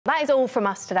that is all from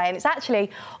us today, and it's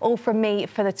actually all from me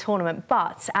for the tournament.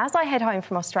 But as I head home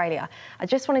from Australia, I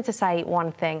just wanted to say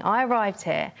one thing. I arrived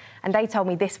here and they told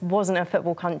me this wasn't a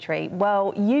football country.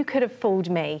 Well, you could have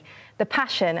fooled me. The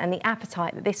passion and the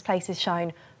appetite that this place has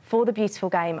shown for the beautiful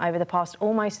game over the past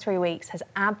almost 3 weeks has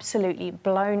absolutely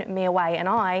blown me away, and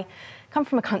I come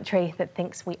from a country that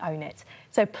thinks we own it.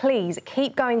 So please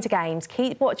keep going to games,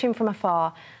 keep watching from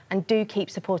afar, and do keep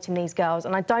supporting these girls.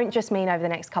 And I don't just mean over the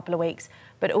next couple of weeks,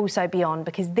 but also beyond,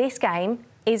 because this game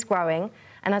is growing.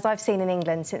 And as I've seen in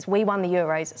England since we won the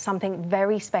Euros, something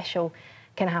very special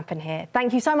can happen here.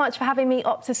 Thank you so much for having me,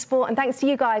 Optus Sport, and thanks to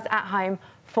you guys at home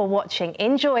for watching.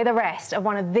 Enjoy the rest of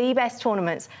one of the best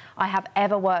tournaments I have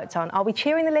ever worked on. I'll be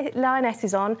cheering the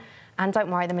Lionesses on, and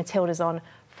don't worry, the Matildas on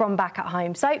from back at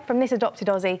home. So from this adopted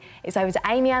Aussie, it's over to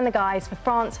Amy and the guys for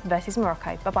France versus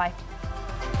Morocco. Bye-bye.